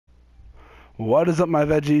What is up, my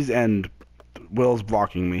veggies? And Will's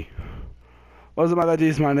blocking me. What is up, my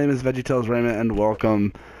veggies? My name is VeggieTales Raymond, and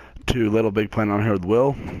welcome to Little Big Planet. I'm here with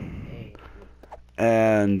Will.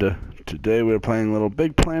 And today we're playing Little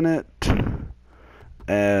Big Planet.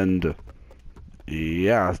 And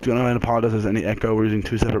yeah, I was going to go ahead and apologize if there's any echo. We're using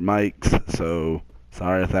two separate mics, so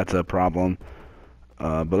sorry if that's a problem.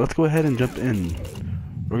 But let's go ahead and jump in.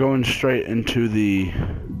 We're going straight into the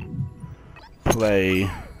play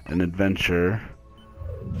and adventure,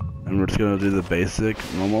 and we're just gonna do the basic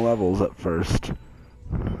normal levels at first. I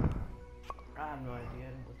have no idea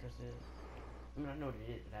what this is. I mean, I know what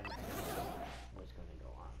it is, but I don't know what's gonna go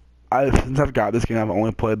on. Since I've got this game, I've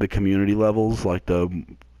only played the community levels, like the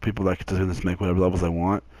people that can just make whatever levels they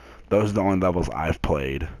want. Those are the only levels I've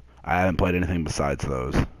played. I haven't played anything besides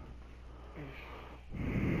those.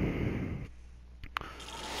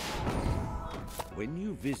 When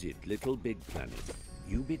you visit Little Big Planet,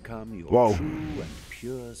 you become your true and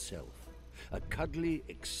pure self. A cuddly,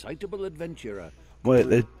 excitable adventurer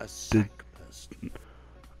called a sack person.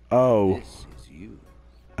 Oh. This is you.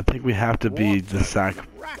 I think we have to be the sack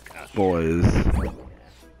boys.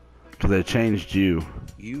 Because they changed you.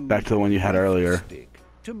 Back to the one you had earlier.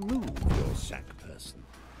 To move your sack person.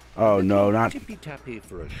 Oh no, not tippy-tappy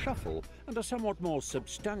for a shuffle and a somewhat more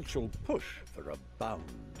substantial push for a bound.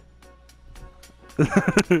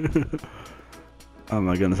 Oh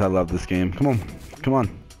my goodness, I love this game. Come on, come on.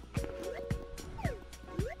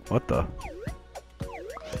 What the?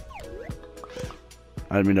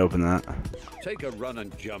 I didn't mean to open that. Take a run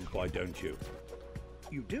and jump, why don't you?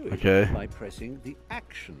 You do it by pressing the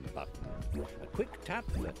action button. A quick tap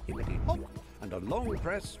for a hippity hop, and a long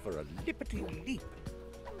press for a lippity leap.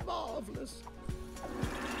 Marvelous.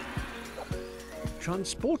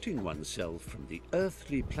 Transporting oneself from the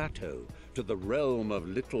earthly plateau to the realm of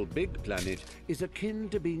Little Big Planet is akin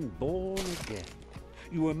to being born again.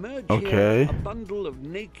 You emerge here a bundle of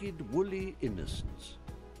naked, woolly innocence.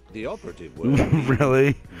 The operative word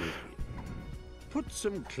really? Put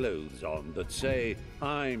some clothes on that say,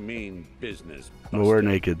 I mean business. Buster. Well, we're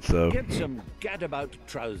naked, so. Get some gadabout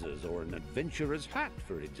trousers or an adventurer's hat,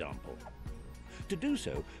 for example. To do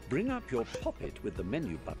so, bring up your poppet with the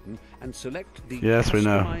menu button and select the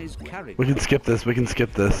customized character. We can skip this, we can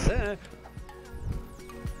skip this. There.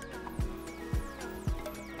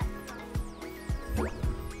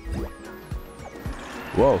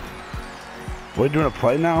 Whoa. What are you doing, a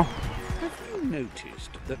play now? Have you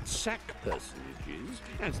noticed that sack personages,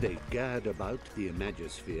 as they gad about the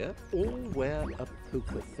Imagisphere, all wear a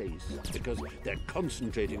poker face because they're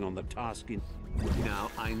concentrating on the task in... Now,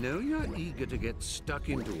 I know you're eager to get stuck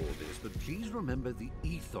into all this, but please remember the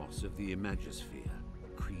ethos of the Imagisphere.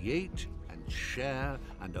 Create and share,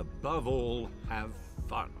 and above all, have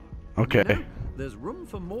fun. Okay. You know, there's room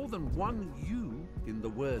for more than one you in the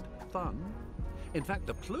word fun. In fact,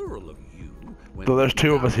 the plural of you... So there's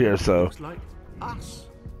two of us here, so... Looks like us.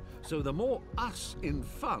 So the more us in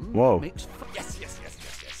fun makes fun. Yes.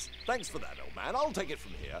 Thanks for that, old man. I'll take it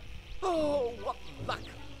from here. Oh, what luck.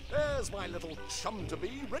 There's my little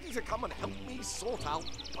chum-to-be, ready to come and help me sort out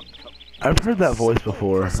Bunker. I've heard that voice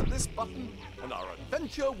before. Press this button, and our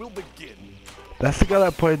adventure will begin. That's the guy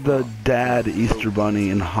that played the dad Easter Bunny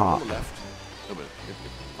in Hop. On the left. No, but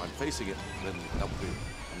if I'm facing it, then that would be...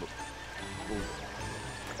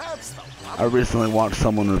 That's the one. I recently watched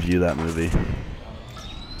someone review that movie.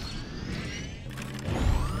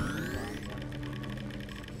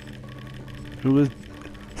 Who is...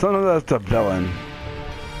 Something that's a villain.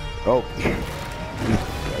 Oh.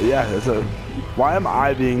 Yeah, it's a... Why am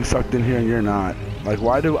I being sucked in here and you're not? Like,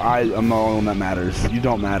 why do I'm the only one that matters? You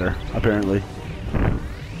don't matter, apparently.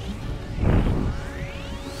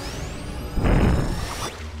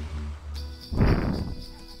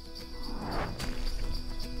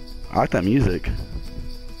 I like that music.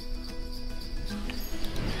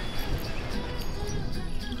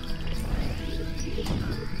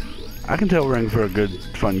 I can tell we're in for a good,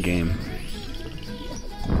 fun game.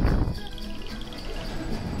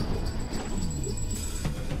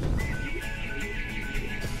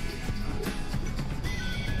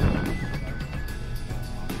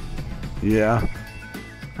 Yeah.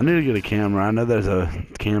 I need to get a camera. I know there's a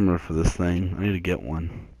camera for this thing. I need to get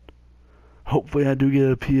one. Hopefully I do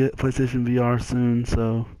get a PlayStation VR soon,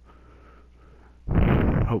 so...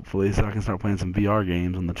 Hopefully, so I can start playing some VR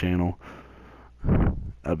games on the channel.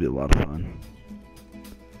 That'd be a lot of fun.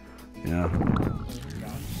 Yeah.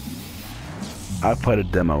 I played a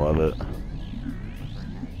demo of it.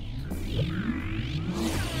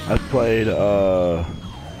 I played,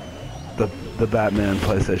 the Batman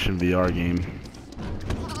PlayStation VR game.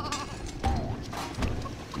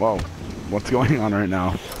 Whoa. What's going on right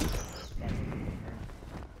now?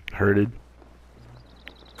 Herded.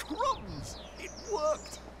 Crumbs! It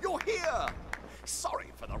worked! You're here! Sorry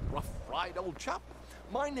for the rough ride, old chap.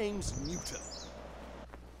 My name's Newton.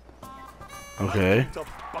 Okay. To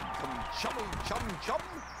Bunkum chummy chum,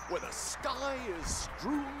 where the sky is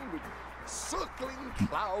strewn with circling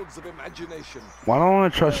clouds of imagination. Why don't I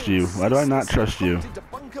want to trust you? Why do I not trust you? Into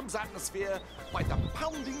Bunkum's atmosphere by the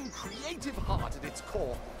pounding creative heart at its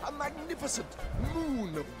core, a magnificent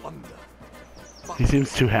moon of wonder. But He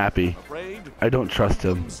seems too happy. afraid I don't trust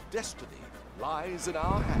him. Bunkum's destiny lies in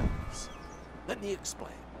our hands. Let me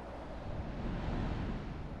explain.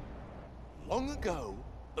 Long ago,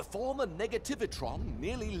 before the Negativitron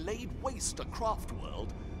nearly laid waste a craft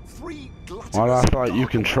world, 3 gluttonous Well, I thought you gargoyles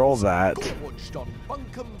control that. gorged on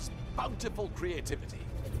Bunkum's bountiful creativity.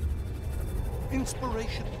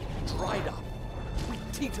 Inspiration dried up. We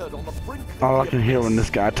teetered on the brink of All I the can hear when abyss. this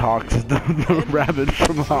guy talks is the rabbit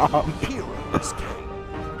from Hob. Heroes came.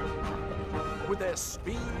 With their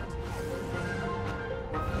speed,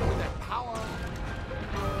 with their power,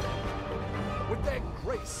 with their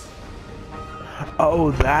grace.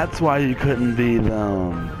 Oh, that's why you couldn't be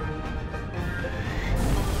them.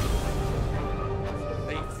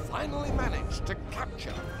 They finally managed to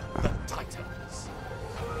capture the Titans.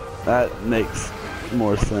 That makes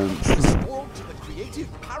more sense. Restored to the creative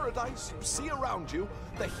paradise you see around you,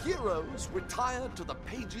 the heroes retired to the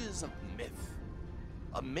pages of myth.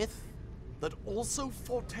 A myth that also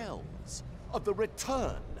foretells of the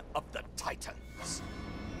return of the Titans.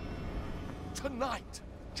 Tonight,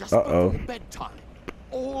 just before bedtime,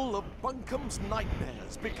 all of Bunkum's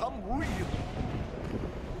nightmares become real.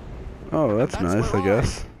 Oh, that's nice, where I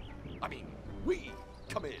guess. I mean, we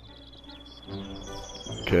come in.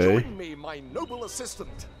 Okay. Join me, my noble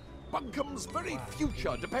assistant. Bunkum's very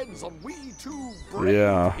future depends on we two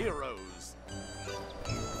brave heroes.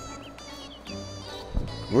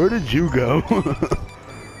 Where did you go?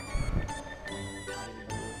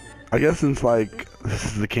 I guess since, like, this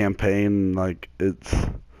is the campaign, like, it's...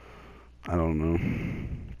 I don't know.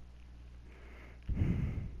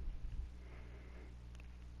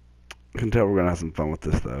 I can tell we're gonna have some fun with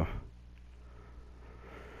this, though.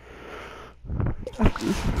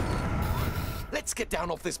 Let's get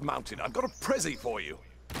down off this mountain. I've got a prezi for you.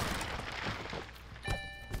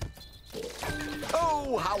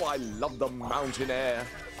 Oh, how I love the mountain air.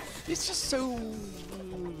 It's just so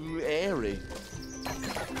airy.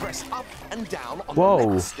 Press up and down on the Whoa.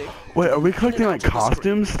 left stick. Wait, are we to collecting, pin like, it onto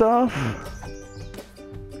the screen. costume stuff?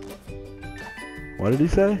 What did he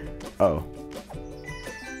say? Oh.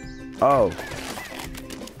 Oh.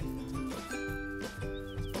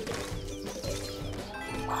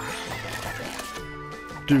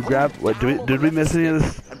 Dude, grab... Wait, did we miss any of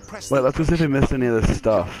this? Wait, let's go see if we missed any of this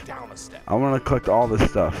stuff. Down a step. I want to collect all this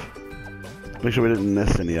stuff. Make sure we didn't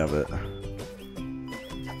miss any of it.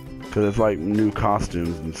 Because it's like new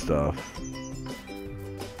costumes and stuff.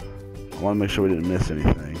 I want to make sure we didn't miss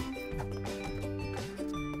anything.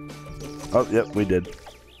 Oh, yep, we did.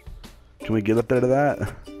 Can we get up there to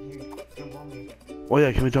that? Oh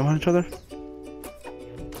yeah, can we jump on each other?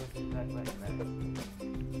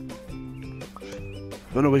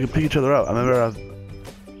 Oh no, we can pick each other up. I remember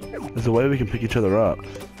there's a way we can pick each other up.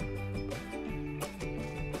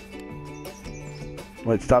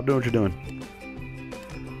 Wait, stop doing what you're doing.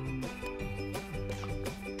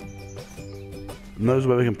 And there's a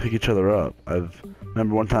way we can pick each other up.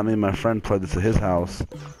 Remember one time me and my friend played this at his house.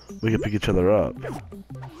 We could pick each other up.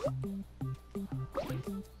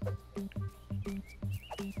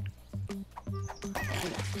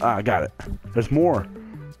 Ah, I got it. There's more.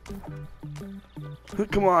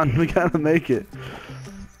 Come on, we gotta make it.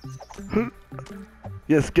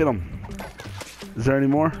 Yes, get them. Is there any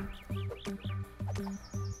more?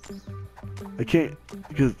 I can't,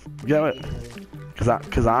 cause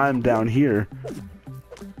I'm down here.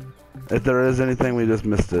 If there is anything, we just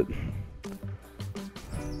missed it.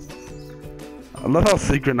 I love how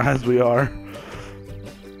synchronized we are.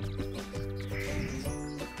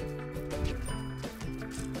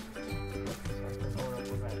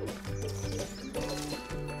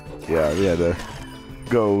 Yeah, we had to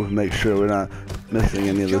go make sure we're not missing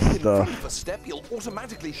any of this Jump in front stuff. of a step, you'll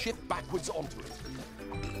automatically shift backwards onto it.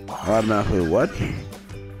 Automatically what?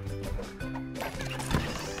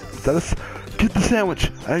 Is that get the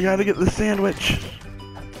sandwich! I gotta get the sandwich!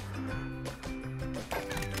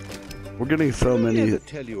 We're getting so Let me many... ever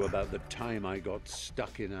tell you about the time I got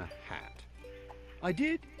stuck in a hat? I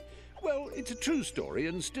did. Well, it's a true story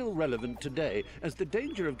and still relevant today, as the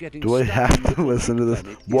danger of getting Do I stuck have in to Little listen to this?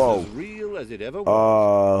 Big Planet Whoa. is as real as it ever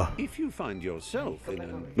was. If you find yourself in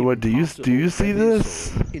an What, do you see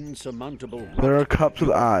this? insurmountable There are rut, cups with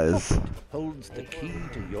your eyes. pocket holds the key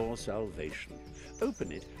to your salvation.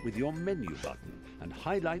 Open it with your menu button and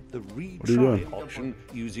highlight the you retry doing? option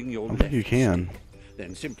using your I left think you can. stick.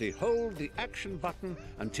 Then simply hold the action button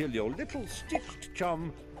until your little stitched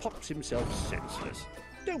chum pops himself senseless.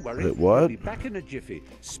 Don't worry, Wait, what? he'll be back in a jiffy,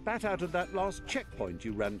 spat out of that last checkpoint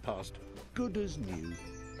you ran past. Good as new.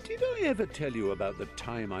 Did I ever tell you about the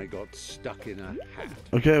time I got stuck in a hat?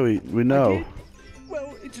 Okay, we know. Did?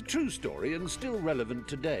 Well, it's a true story and still relevant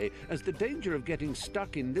today, as the danger of getting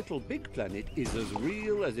stuck in Little Big Planet is as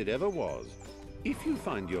real as it ever was. If you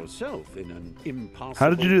find yourself in an impassable How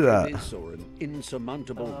did you do that? crevice or an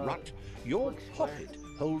insurmountable rut, your pocket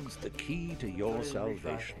holds the key to your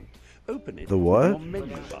salvation. Open it The with what? your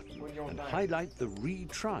menu button and highlight the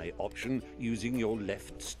retry option using your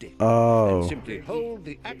left stick. Oh. Then simply hold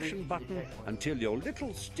the action button until your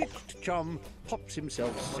little stitched chum pops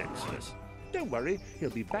himself senseless. Don't worry, he'll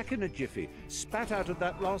be back in a jiffy, spat out of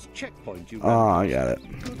that last checkpoint you ran Oh, I past. got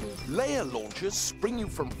it. Layer launchers spring you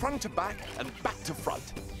from front to back and back to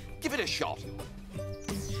front. Give it a shot.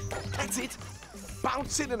 That's it.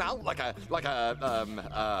 Bounce in and out like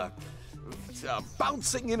a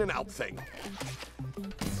bouncing in and out thing.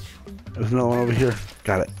 There's another one over here.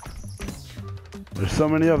 Got it. There's so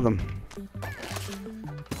many of them.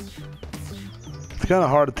 It's kind of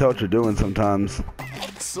hard to tell what you're doing sometimes.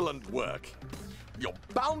 Excellent work. Your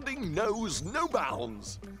bounding knows no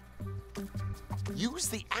bounds. Use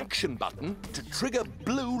the action button to trigger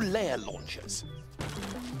blue layer launchers.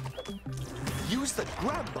 Use the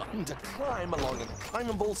grab button to climb along a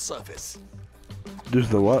climbable surface. There's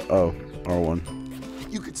the what? Oh, R1.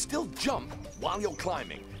 You could still jump while you're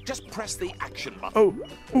climbing. Just press the action button.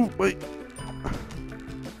 Oh, ooh, wait.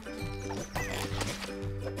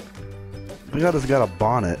 The guy just got a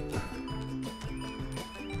bonnet.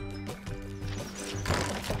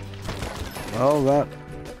 Oh, that.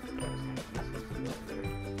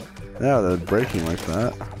 Yeah, they're breaking like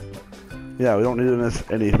that. Yeah, we don't need to miss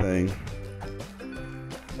anything.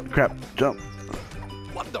 Crap, jump.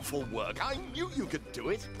 Wonderful work. I knew you could do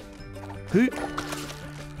it. Hoot.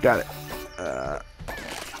 Got it.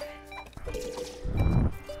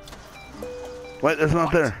 Wait, it's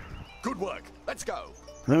not there. Good work. Let's go.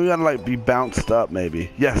 Then we gotta like be bounced up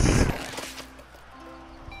maybe. Yes.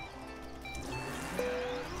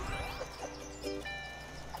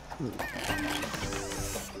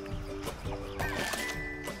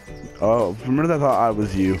 Oh, remember that I thought I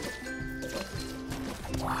was you.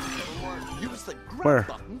 Use the grab Where?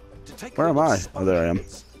 button to take Where am little I? Oh, there I am.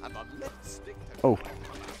 sponges and the left stick to Oh,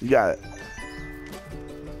 you got it.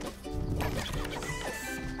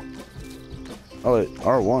 Oh wait,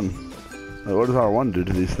 R1. Wait, what does R1 do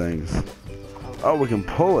to these things? Oh, we can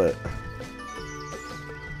pull it.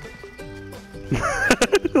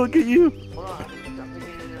 Look at you. Hold on, stop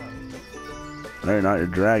picking it up. No, you're not. You're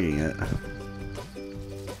dragging it.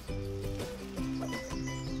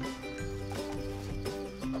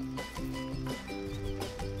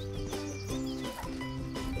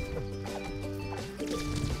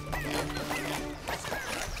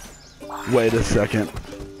 Wait a second.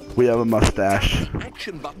 We have a mustache.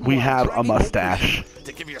 action button. We while have a dragging your mustache. position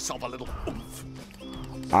to give yourself a little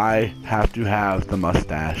oomph. I have to have the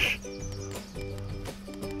mustache.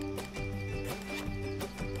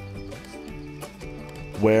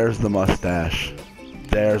 Where's the mustache?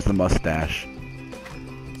 There's the mustache.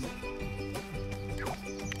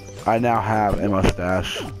 I now have a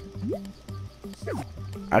mustache.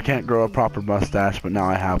 I can't grow a proper mustache, but now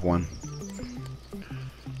I have one.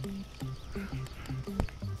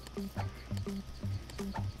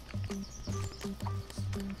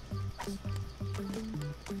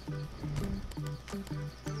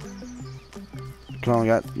 Come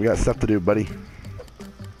on, we got stuff to do, buddy.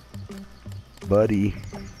 Buddy.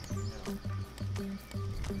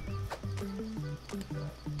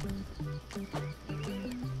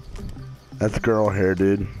 That's girl hair,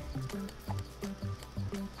 dude.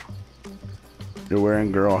 You're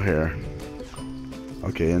wearing girl hair.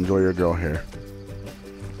 Okay, enjoy your girl hair.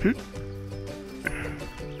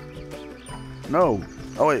 No.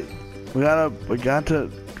 Oh wait. We got to.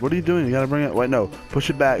 What are you doing? You gotta bring it. Wait, no. Push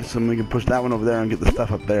it back so we can push that one over there and get the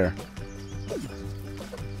stuff up there.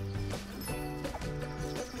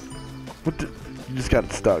 What the? You just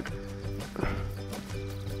got stuck.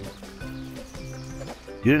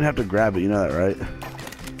 You didn't have to grab it, you know that, right?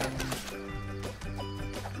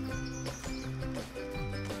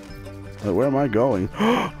 Wait, where am I going?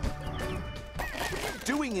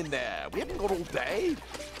 in there? We haven't got all day.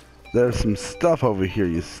 There's some stuff over here,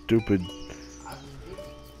 you stupid.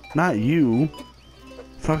 Not you.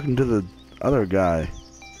 Talking to the other guy.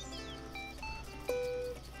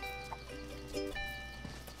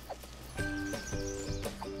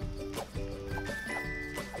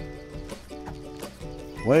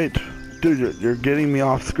 Wait, dude, you're getting me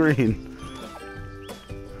off screen.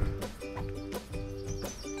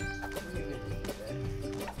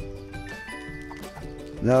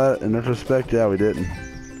 No, in retrospect, yeah, we didn't.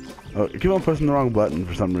 Oh, you keep on pressing the wrong button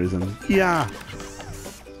for some reason. Yeah.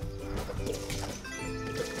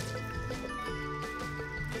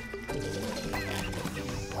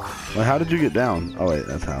 Wait, how did you get down? Oh wait,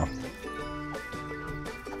 that's how.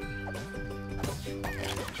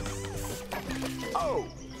 Oh,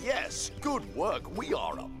 yes, good work. We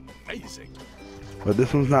are amazing. But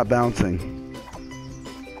this one's not bouncing.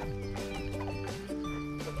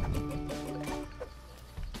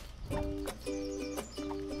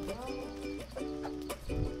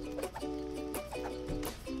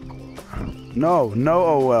 No,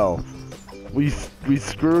 OL. We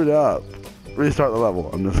screwed up. Restart the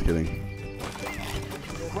level. I'm just kidding.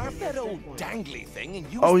 Grab that old dangly thing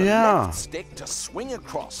and use Oh, the yeah. left stick to swing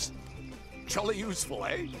across. Jolly useful,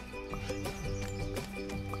 eh?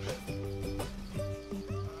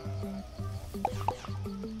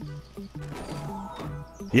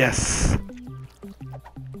 Yes.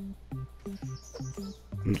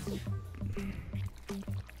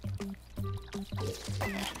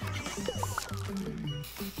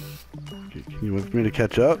 Can you wait for me to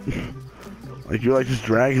catch up? Like you're like just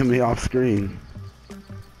dragging me off screen.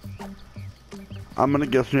 I'm gonna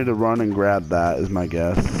guess we need to run and grab that is my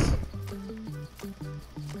guess.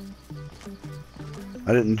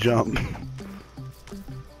 I didn't jump.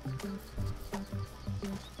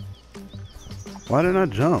 Why didn't I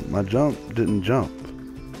jump? My jump didn't jump.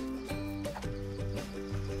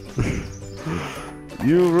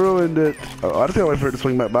 You ruined it. Oh, I just gotta wait for it to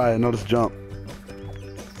swing back by and I'll just jump.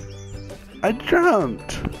 I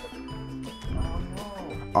jumped.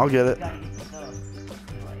 I'll get it.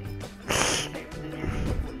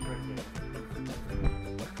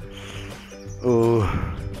 Oh,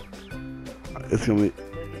 it's gonna be.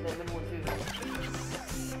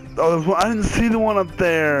 Oh, there's one. I didn't see the one up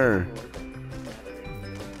there.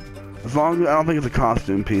 As long as I don't think it's a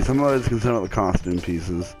costume piece. I'm not just concerned about the costume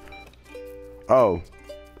pieces. Oh.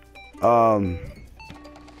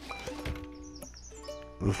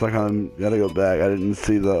 Looks like I'm gotta go back. I didn't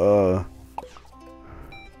see the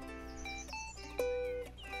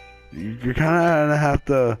You're kinda gonna have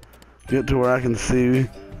to get to where I can see.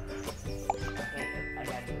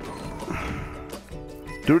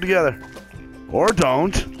 Do it together. Or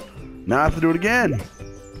don't. Now I have to do it again.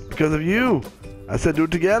 Because of you. I said do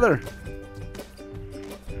it together.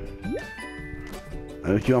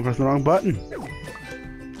 I keep on pressing the wrong button.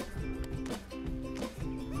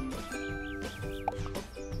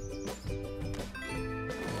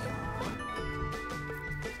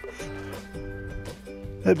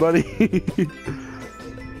 Hey, buddy.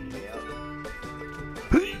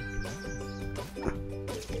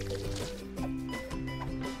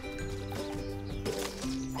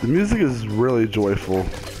 The music is really joyful.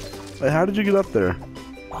 Hey, how did you get up there?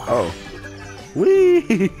 Oh.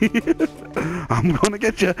 Whee! I'm gonna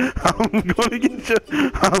get you. I'm gonna get you.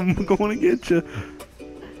 I'm gonna get you.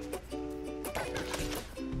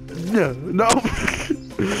 No, nope.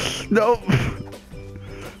 Nope.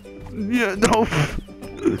 Yeah, nope.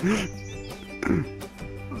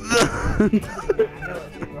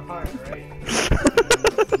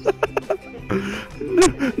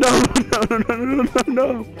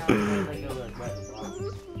 No.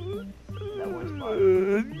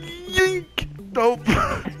 Yink! Nope.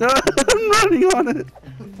 I'm running on it.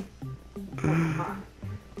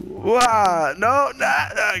 Wow! No,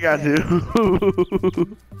 I got you.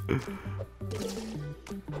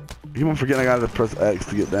 Keep on forgetting I gotta press X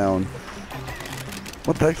to get down.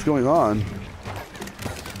 What the heck's going on?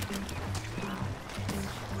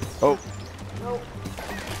 Oh.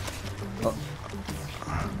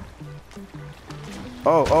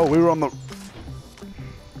 Oh, we were on the...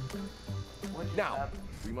 Now,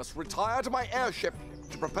 we must retire to my airship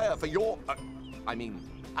to prepare for your,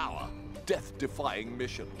 our death-defying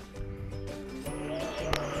mission.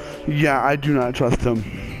 Yeah, I do not trust him.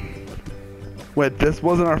 Wait, this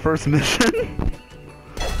wasn't our first mission?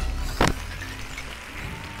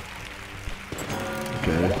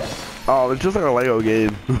 Okay. Oh, it's just like a Lego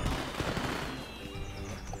game.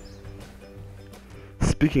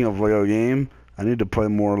 Speaking of Lego game, I need to play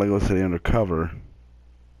more Lego City Undercover.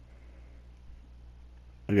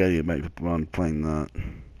 I gotta get back on playing that.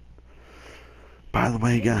 By the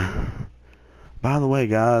way,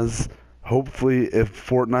 guys, hopefully if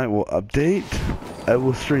Fortnite will update, I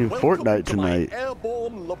will stream Fortnite tonight. My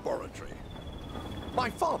airborne laboratory. My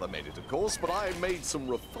father made it, of course, but I made some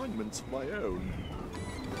refinements of my own.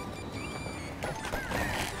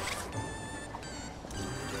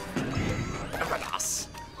 And us,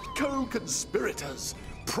 co-conspirators.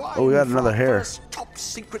 Oh, we got another hair. Top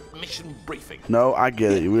secret mission briefing. No, I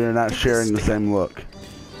get it. We are not sharing the same look.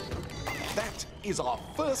 That is our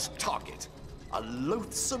first target. A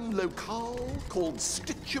loathsome locale called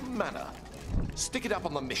Stitcher Manor. Stick it up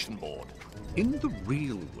on the mission board. In the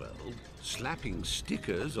real world, slapping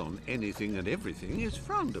stickers on anything and everything is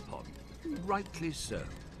frowned upon. Rightly so.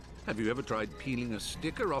 Have you ever tried peeling a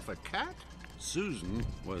sticker off a cat? Susan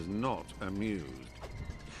was not amused.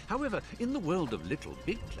 However, in the world of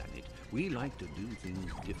LittleBigPlanet, we like to do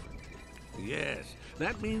things differently. Yes,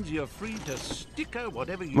 that means you're free to sticker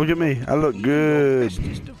whatever you Look at me, I look even good. Your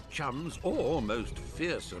bestest of chums or most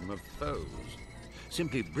fearsome of foes.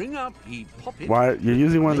 Simply bring up ye pop it. Why, you're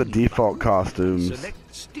using one of the default costumes.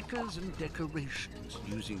 Select stickers and decorations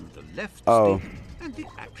using the left stick and the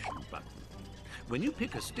action button. When you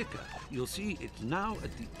pick a sticker, you'll see it's now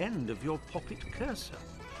at the end of your pocket cursor.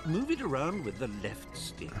 Move it around with the left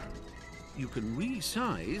stick. You can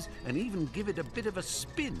resize and even give it a bit of a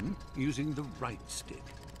spin using the right stick.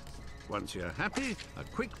 Once you're happy, a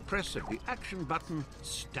quick press of the action button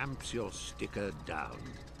stamps your sticker down.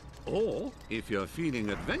 Or, if you're feeling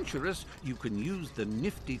adventurous, you can use the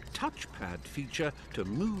nifty touchpad feature to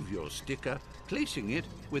move your sticker, placing it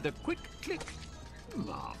with a quick click.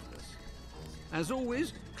 Marvelous. As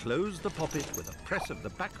always, close the poppet with a press of the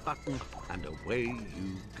back button, and away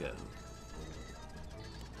you go.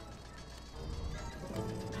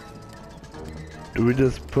 Do we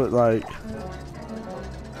just put like...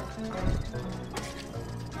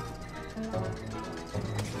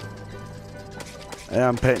 Yeah,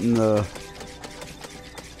 I'm painting the...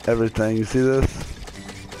 everything, you see this?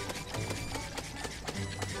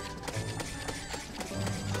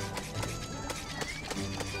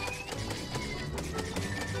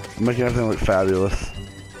 I'm making everything look fabulous.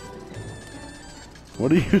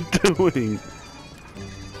 What are you doing?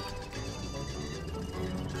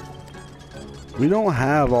 We don't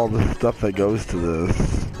have all the stuff that goes to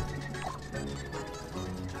this.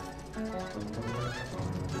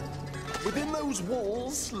 Within those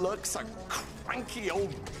walls lurks a cranky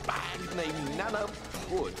old bag named Nana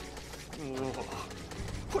Pud. Ugh.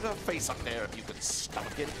 Put her face up there if you can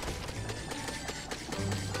stomach it.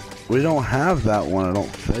 We don't have that one, I don't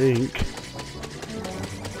think.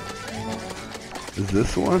 Is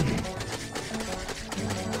this one?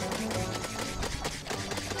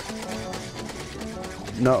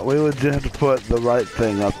 No, we would just have to put the right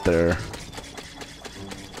thing up there.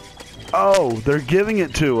 Oh, they're giving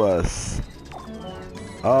it to us.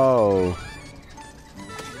 Oh.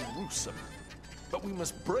 Gruesome. But we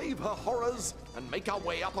must brave her horrors and make our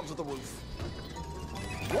way up onto the roof.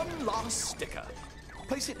 One last sticker.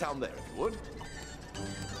 Place it down there if you would.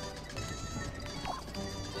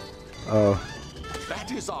 Oh.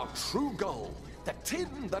 That is our true goal. The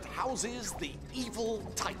tin that houses the evil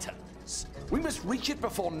titans. We must reach it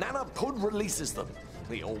before Nana Pud releases them.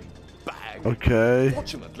 The old bag. Okay.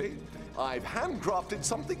 Fortunately, I've handcrafted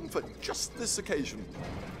something for just this occasion.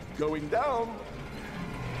 Going down.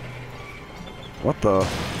 What the?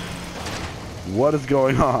 What is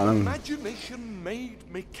going on? Imagination made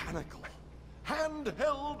mechanical.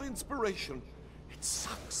 Handheld inspiration. It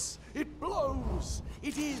sucks. It blows.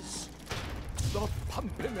 It is the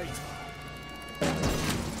Pumpinator.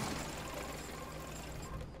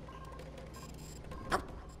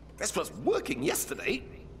 This was working yesterday.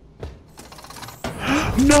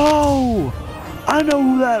 No! I know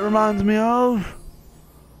who that reminds me of.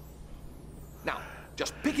 Now,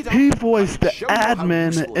 just pick it up. He voiced the and show you how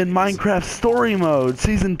admin useful in it is. Minecraft Story Mode,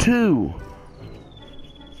 Season 2.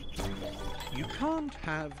 You can't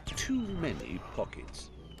have too many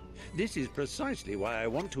pockets. This is precisely why I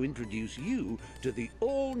want to introduce you to the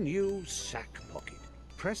all-new sack pocket.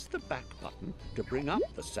 Press the back button to bring up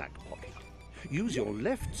the sack pocket. Use your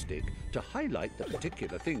left stick to highlight the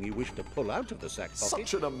particular thing you wish to pull out of the sack pocket.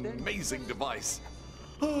 Such an amazing device.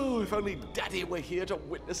 Oh, if only Daddy were here to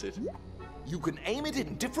witness it. You can aim it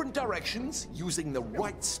in different directions using the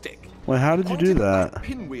right stick. Wait, how did you Point do it at that?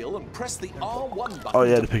 Pinwheel and press the R1 button. Oh,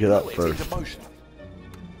 you had to pick it up blow into first. motion.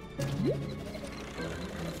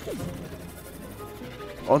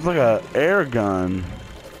 Oh, it's like a air gun.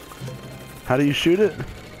 How do you shoot it?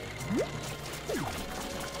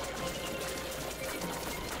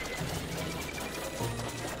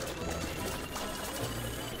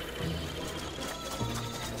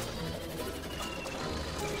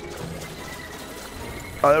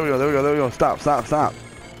 Oh, there we go, there we go, there we go. Stop, stop, stop.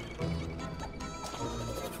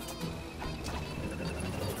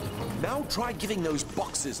 Now try giving those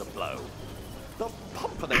boxes a blow. The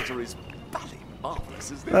Pumpinator is bloody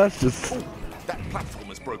marvelous, isn't it? That's just... Oh, that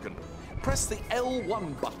platform is broken. Press the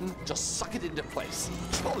L1 button, just suck it into place.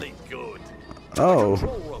 Jolly good. To Oh. the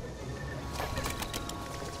control room.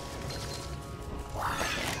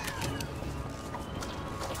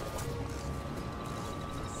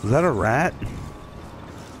 Is that a rat?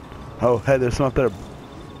 Oh, hey, there's some up there.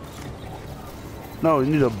 No,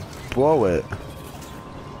 you need to blow it.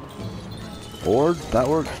 Or, that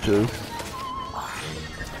works too.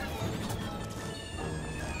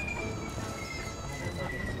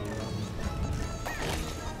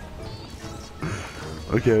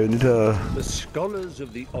 Okay, we need to... The scholars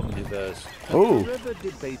of the Omniverse have Oh. forever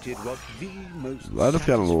debated what the most I just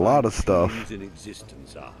got a lot of satisfying stuff. things in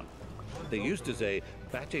existence are. They used to say,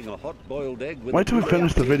 batting a hot-boiled egg with Wait a till we bullet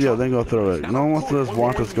finish the video, then go through it. No one wants to just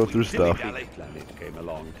watch us go through stuff. LittleBigPlanet came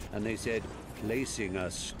along, and they said placing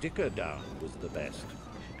a sticker down was the best.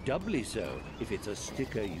 Doubly so if it's a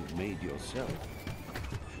sticker you've made yourself.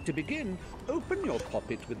 To begin, open your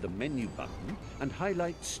poppet with the menu button and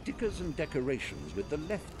highlight stickers and decorations with the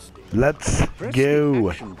left stick. Let's Press go. the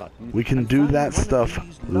action button We can and do find that one of stuff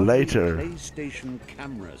these lovely later. PlayStation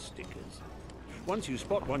camera stickers. Once you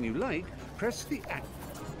spot one you like, press the act.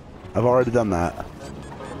 I've already done that.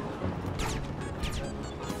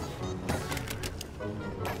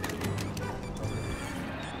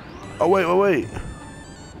 Oh, wait, wait, wait.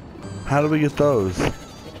 How do we get those?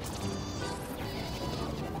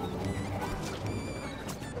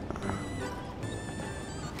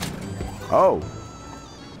 Oh.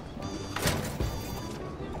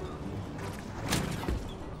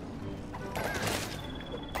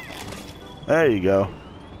 There you go.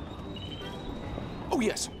 Oh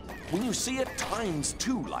yes, when you see it times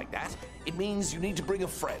 2 like that, it means you need to bring a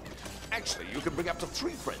friend. Actually, you can bring up to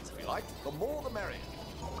 3 friends if you like. The more the merrier.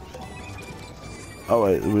 Oh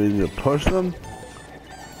wait, we need to push them?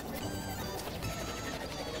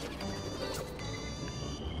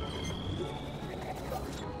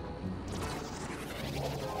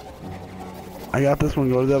 I got this one,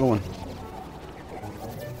 go to the other one.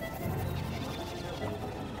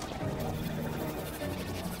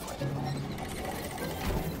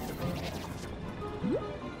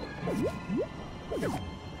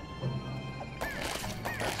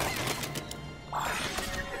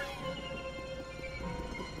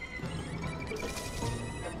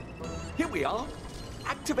 Here we are.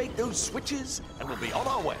 Activate those switches and we'll be on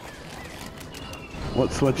our way.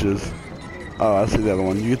 What switches? Oh, I see the other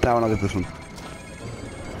one. You get that one, I'll get this one.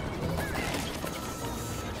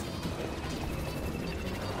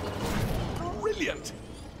 Brilliant.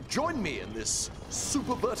 Join me in this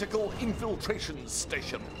super vertical infiltration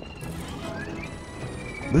station.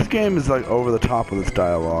 This game is like over the top with its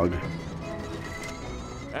dialogue.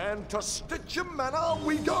 And to Stitchem Manor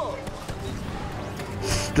we go.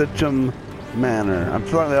 Stitchem Manor. I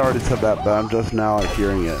feel like they already said that, but I'm just now like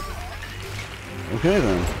hearing it. Okay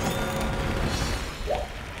then.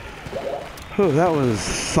 Oh, that was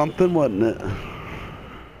something, wasn't it?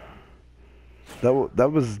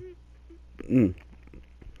 That was.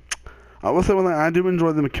 I will say one thing. I do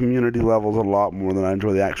enjoy the community levels a lot more than I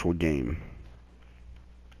enjoy the actual game.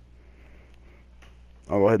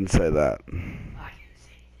 I'll go ahead and say that.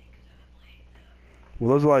 Well,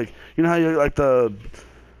 those are like, you know how you like the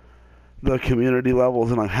community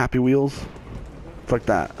levels in like Happy Wheels? It's like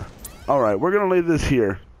that. Alright, we're going to leave this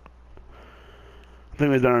here. I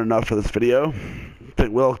think we've done enough for this video. I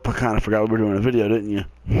think Will kind of forgot we were doing a video, didn't you?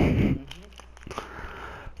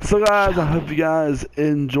 So guys, I hope you guys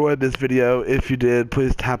enjoyed this video. If you did,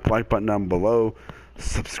 please tap the like button down below.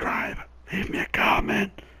 Subscribe. Leave me a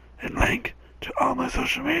comment. And link to all my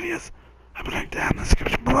social medias. I'll be linked down in the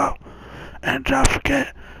description below. And don't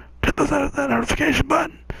forget, hit that notification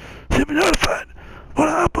button so you'll be notified when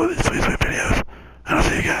I upload these sweet videos.